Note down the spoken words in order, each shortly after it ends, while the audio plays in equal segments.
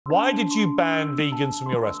Why did you ban vegans from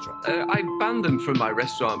your restaurant? I banned them from my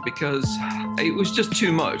restaurant because it was just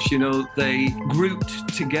too much. You know, they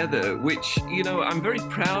grouped together, which, you know, I'm very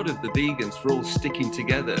proud of the vegans for all sticking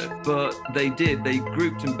together, but they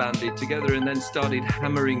grouped and banded together and then started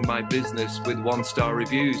hammering my business with 1-star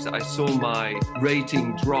reviews. I saw my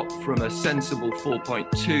rating drop from a sensible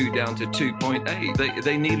 4.2 down to 2.8.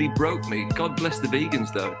 They nearly broke me. God bless the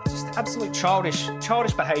vegans, though. Just absolute childish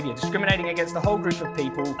behaviour, discriminating against the whole group of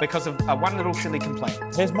people because of one little silly complaint.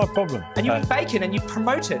 Here's my problem. And you eat bacon and you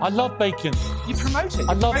promote it. I love bacon. You promote it.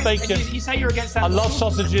 I love bacon. You say you're against that. I love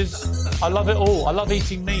sausages. I love it all. I love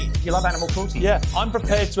eating meat. You love animal cruelty. Yeah, I'm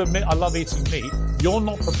prepared to admit I love eating meat. You're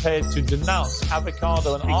not prepared to denounce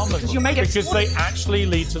avocado and almond because because they actually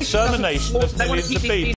lead to termination of millions of beef.